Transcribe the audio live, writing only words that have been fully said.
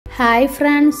Hi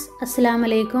friends, Assalamu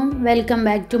alaikum. Welcome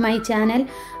back to my channel.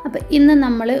 അപ്പോൾ ഇന്ന്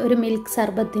നമ്മൾ ഒരു മിൽക്ക്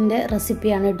സർബത്തിന്റെ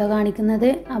റെസിപ്പിയാണ് ട്ടോ കാണിക്കുന്നത്.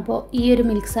 അപ്പോൾ ഈ ഒരു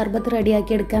മിൽക്ക് സർബത്ത്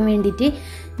റെഡിയാക്കി എടുക്കാൻ വേണ്ടിയിട്ട്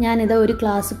ഞാൻ ഇത് ഒരു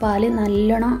ഗ്ലാസ് പാൽ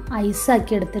നല്ലോണം ഐസ്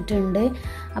ആക്കി എടുത്തിട്ടുണ്ട്.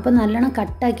 അപ്പോൾ നല്ലോണം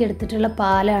കട്ടാക്കി എടുത്തിട്ടുള്ള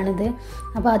പാലാണിത്.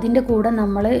 അപ്പോൾ അതിന്റെ കൂടെ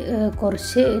നമ്മൾ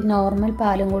കുറച്ച് നോർമൽ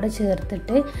പാലും കൂടെ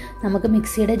ചേർത്തിട്ട് നമുക്ക്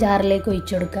മിക്സിയുടെ ജാറിലേക്ക്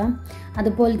ഒഴിച്ചു കൊടുക്കാം.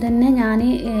 അതുപോലെ തന്നെ ഞാൻ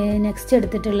നെക്സ്റ്റ്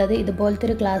എടുത്തിട്ടുള്ളത് ഇതുപോലത്തെ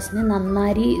ഒരു ഗ്ലാസ്സിന്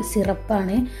നന്നാരി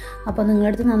സിറപ്പാണ്. അപ്പോൾ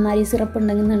നിങ്ങളുടെ അടുത്ത് നന്നാരി സിറപ്പ്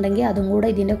ഉണ്ടെന്നുണ്ടെങ്കിൽ അതും കൂടെ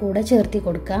ഇതിൻ്റെ കൂടെ ചേർത്തി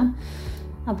കൊടുക്കാം.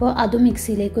 അപ്പോൾ അതും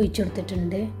മിക്സിയിലേക്ക് ഒഴിച്ചു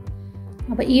കൊടുത്തിട്ടുണ്ട്.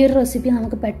 അപ്പോൾ ഈ ഒരു റെസിപ്പി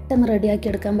നമുക്ക് പെട്ടെന്ന് റെഡിയാക്കി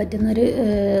എടുക്കാൻ പറ്റുന്നൊരു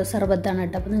സർബത്താണ്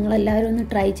കേട്ടോ. അപ്പോൾ നിങ്ങളെല്ലാവരും ഒന്ന്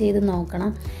ട്രൈ ചെയ്ത്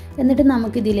നോക്കണം. എന്നിട്ട്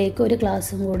നമുക്കിതിലേക്ക് ഒരു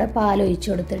ഗ്ലാസ്സും കൂടെ പാൽ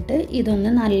ഒഴിച്ചു കൊടുത്തിട്ട്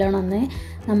ഇതൊന്ന് നല്ലോണം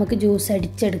നമുക്ക് ജ്യൂസ്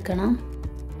അടിച്ചെടുക്കണം.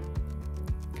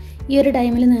 ഈ ഒരു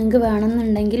ടൈമിൽ നിങ്ങൾക്ക്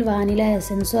വേണമെന്നുണ്ടെങ്കിൽ വാനില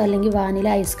എസൻസോ അല്ലെങ്കിൽ വാനില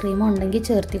ഐസ്ക്രീമോ ഉണ്ടെങ്കിൽ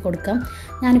ചേർത്തി കൊടുക്കാം.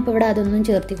 ഞാനിപ്പോൾ ഇവിടെ അതൊന്നും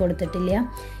ചേർത്തി കൊടുത്തിട്ടില്ല.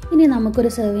 ഇനി നമുക്കൊരു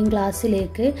സെർവിങ്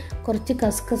ഗ്ലാസ്സിലേക്ക് കുറച്ച്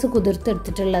കസ്കസ്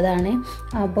കുതിർത്തെടുത്തിട്ടുള്ളതാണ്.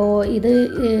 അപ്പോൾ ഇത്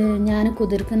ഞാൻ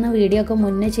കുതിർക്കുന്ന വീഡിയോ ഒക്കെ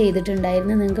മുന്നേ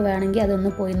ചെയ്തിട്ടുണ്ടായിരുന്നു. നിങ്ങൾക്ക് വേണമെങ്കിൽ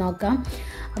അതൊന്ന് പോയി നോക്കാം.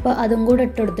 അപ്പോൾ അതും കൂടെ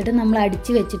ഇട്ടെടുത്തിട്ട് നമ്മൾ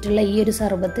അടിച്ച് വെച്ചിട്ടുള്ള ഈ ഒരു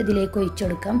സർബത്ത് ഇതിലേക്ക് ഒഴിച്ചു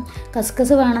കൊടുക്കാം.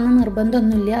 കസ്കസ് വേണമെന്ന്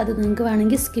നിർബന്ധമൊന്നുമില്ല, അത് നിങ്ങൾക്ക്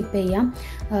വേണമെങ്കിൽ സ്കിപ്പ് ചെയ്യാം,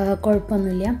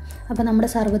 കുഴപ്പമൊന്നുമില്ല. അപ്പോൾ നമ്മുടെ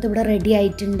സർബത്ത് ഇവിടെ റെഡി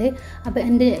ആയിട്ടുണ്ട്. അപ്പോൾ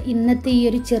എൻ്റെ ഇന്നത്തെ ഈ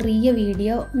ഒരു ചെറിയ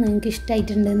വീഡിയോ നിങ്ങൾക്ക്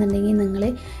ഇഷ്ടമായിട്ടുണ്ടെന്നുണ്ടെങ്കിൽ നിങ്ങൾ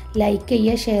ലൈക്ക്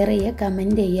ചെയ്യുക, ഷെയർ ചെയ്യുക,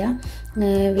 കമൻറ്റ് ചെയ്യുക.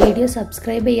 വീഡിയോ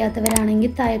സബ്സ്ക്രൈബ്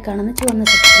ചെയ്യാത്തവരാണെങ്കിൽ താഴെ കാണുന്ന ചുവന്ന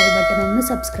സബ്സ്ക്രൈബ് ബട്ടൺ ഒന്ന്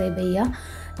സബ്സ്ക്രൈബ് ചെയ്യുക.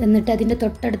 എന്നിട്ട് അതിൻ്റെ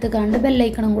തൊട്ടടുത്ത് കാണുന്ന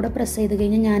ബെല്ലൈക്കണം കൂടെ പ്രസ് ചെയ്ത്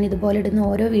കഴിഞ്ഞാൽ ഞാൻ ഇതുപോലെ ഇടുന്ന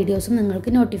ഓരോ വീഡിയോസും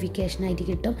നിങ്ങൾക്ക് നോട്ടിഫിക്കേഷനായിട്ട്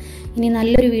കിട്ടും. ഇനി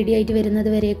നല്ലൊരു വീഡിയോ ആയിട്ട്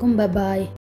വരുന്നത് വരേക്കും ബൈ.